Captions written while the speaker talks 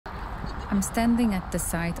I'm standing at the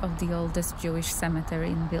site of the oldest Jewish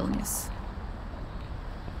cemetery in Vilnius.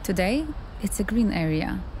 Today, it's a green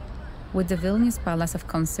area, with the Vilnius Palace of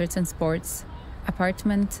Concerts and Sports,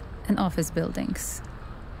 apartment and office buildings.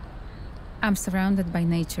 I'm surrounded by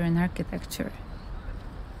nature and architecture.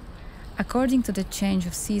 According to the change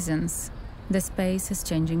of seasons, the space is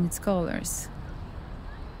changing its colors.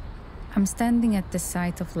 I'm standing at the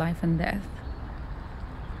site of life and death.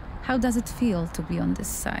 How does it feel to be on this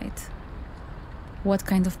site? What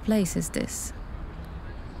kind of place is this?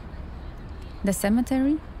 The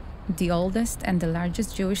cemetery, the oldest and the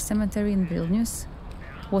largest Jewish cemetery in Vilnius,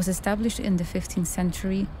 was established in the 15th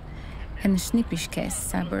century in Šnipiškės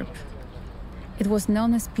suburb. It was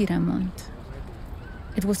known as Piramont.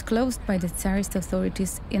 It was closed by the Tsarist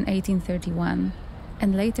authorities in 1831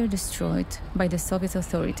 and later destroyed by the Soviet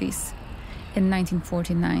authorities in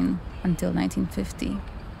 1949 until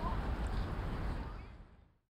 1950.